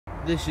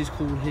This is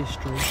called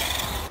history.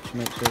 Which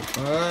makes it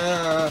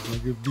like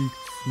a big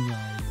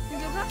smile.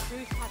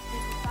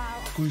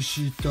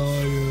 Squishy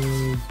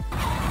tires.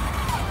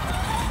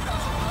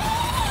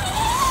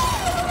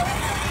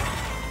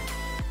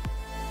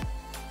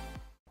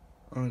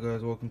 Hi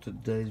guys, welcome to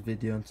today's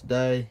video, and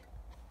today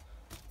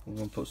we're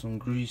going to put some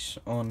grease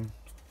on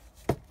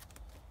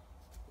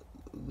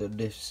the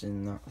diffs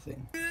in that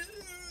thing.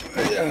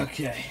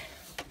 Okay.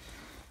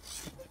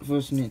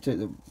 First, I need to take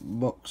the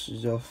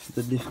boxes off,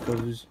 the diff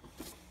covers.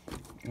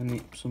 I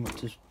need something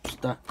to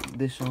stack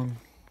this on.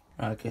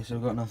 Okay, so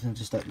I've got nothing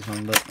to stack this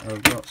on, but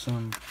I've got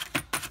some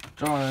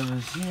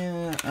drivers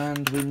here,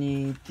 and we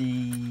need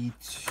the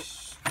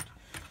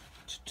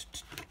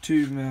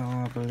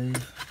 2mm, I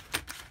believe.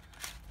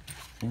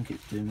 I think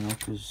it's 2mm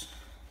because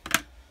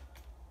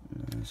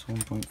it's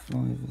 1.5,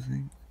 I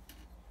think.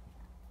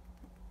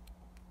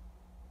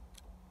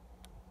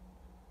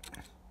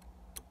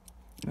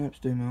 No, it's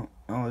 2mm.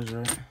 I was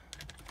right.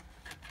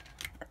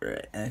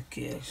 Right,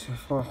 okay, so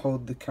if I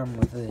hold the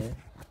camera there,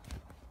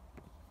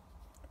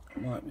 I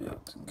might be able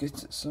to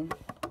get at some.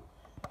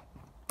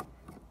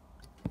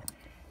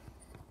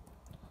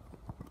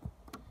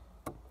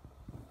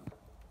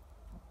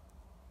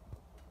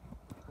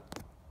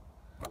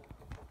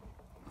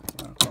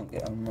 I can't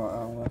get on right,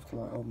 I'll have to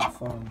like hold my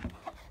phone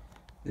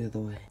the other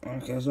way.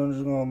 Okay, so I'm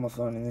just gonna hold my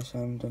phone in this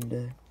hand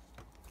and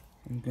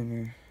I'm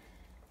gonna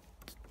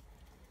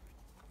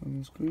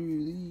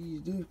unscrew these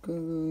diff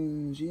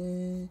covers,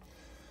 yeah.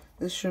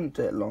 This shouldn't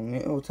take long,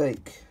 it'll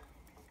take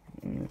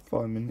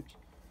 5 minutes.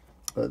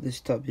 But this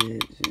tab here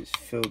is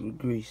filled with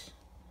grease.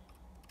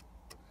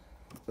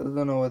 I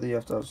don't know whether you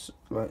have to have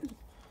like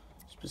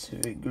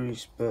specific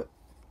grease, but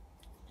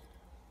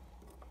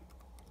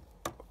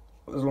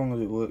as long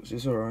as it works,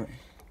 it's alright.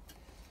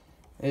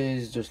 It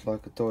is just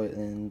like a toy at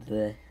the end of the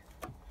day.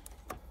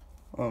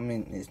 Well, I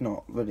mean, it's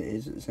not, but it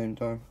is at the same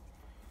time.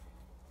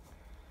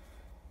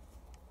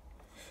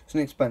 It's an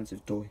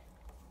expensive toy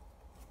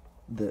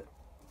that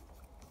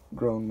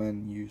grown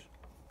men use.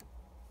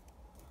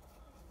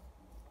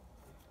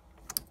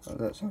 Oh,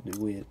 that sounded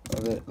weird.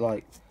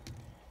 Like,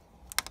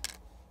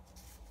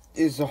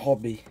 it's a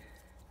hobby.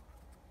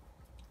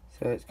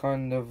 So it's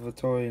kind of a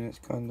toy and it's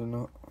kind of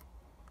not.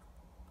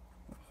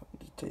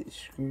 Just take the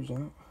screws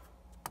out.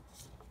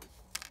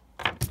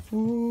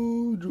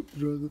 Oh, drop the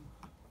driver.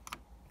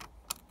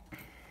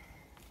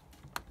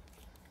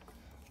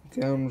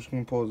 Okay, I'm just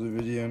going to pause the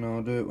video and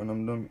I'll do it when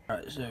I'm done.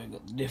 Right, so we've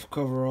got the diff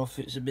cover off.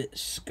 It's a bit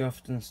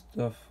scuffed and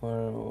stuff.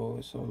 Oh,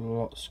 it's a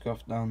lot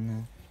scuffed down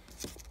there.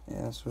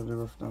 Yeah, that's really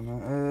rough down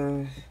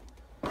there.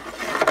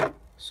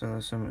 So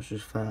so much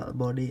just fell out of the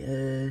body.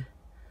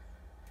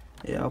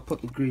 Yeah, I'll put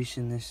the grease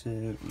in this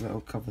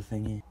little cover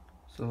thingy.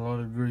 It's a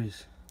lot of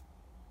grease.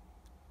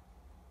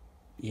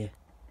 Yeah.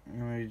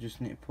 Now you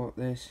just need to put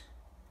this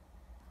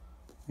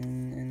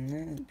in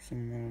there,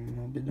 and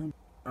I'll be done.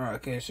 Alright,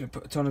 okay, so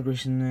put a ton of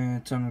grease in there,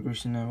 We're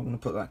going to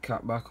put that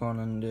cap back on,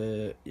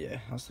 and yeah,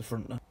 that's the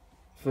front done.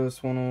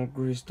 First one all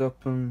greased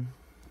up and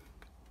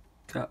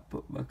cap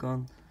put back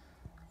on.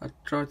 I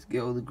tried to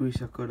get all the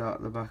grease I could out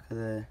of the back of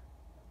there,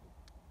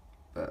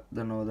 but I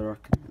don't know whether I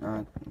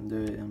can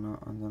do it or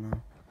not, I don't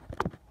know.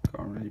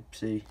 Can't really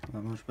see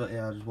that much, but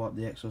yeah, I just wiped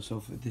the excess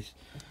off with this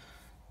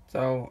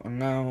towel, and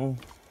now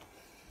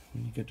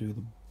you can do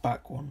the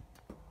back one.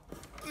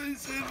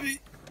 It's heavy.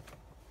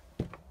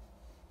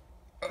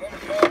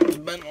 It's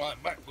bent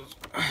like backwards.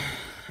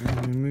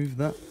 And remove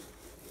that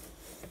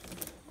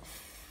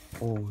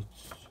forwards.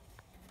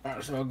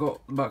 Right, so I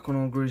got the back one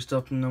all greased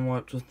up and then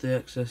wiped off the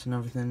excess and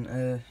everything.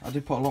 I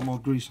did put a lot more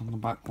grease on the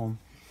back one.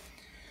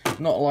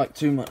 Not like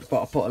too much,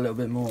 but I put a little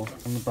bit more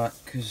on the back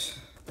because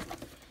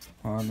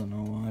I don't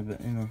know why,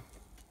 but you know.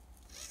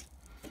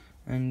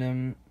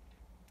 And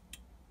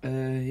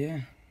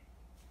yeah,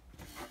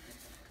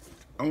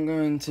 I'm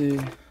going to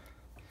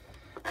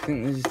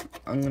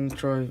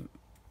try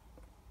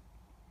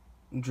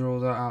draw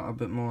that out a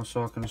bit more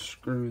so I can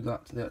screw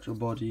that to the actual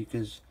body,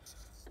 because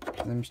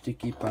them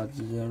sticky pads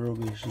are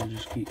rubbish, they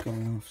just keep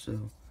coming off. So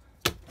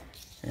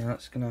yeah,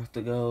 that's gonna have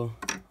to go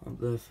up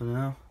there for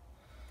now,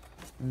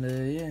 and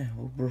yeah,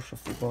 we'll brush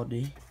off the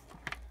body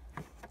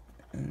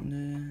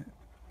and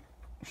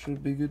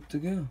should be good to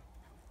go.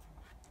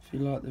 If you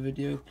like the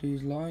video,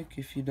 please like.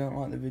 If you don't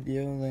like the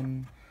video,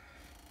 then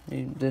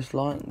you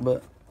dislike,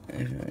 but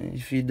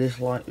if you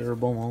dislike, you're a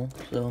bumhole.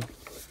 So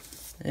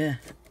yeah,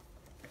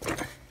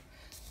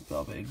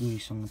 got a bit of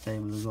grease on the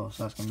table as well,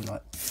 so that's gonna be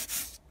like,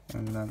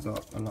 and I've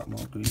got a lot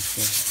more grease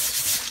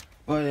there.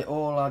 But it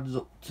all adds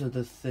up to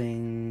the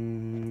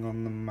thing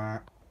on the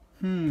mat.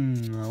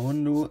 I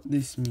wonder what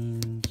this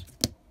means.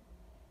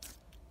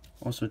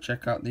 Also,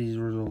 check out these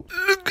results.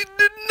 Look at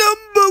the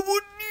number,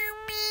 what do you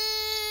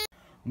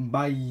mean?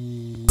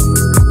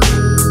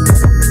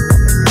 Bye.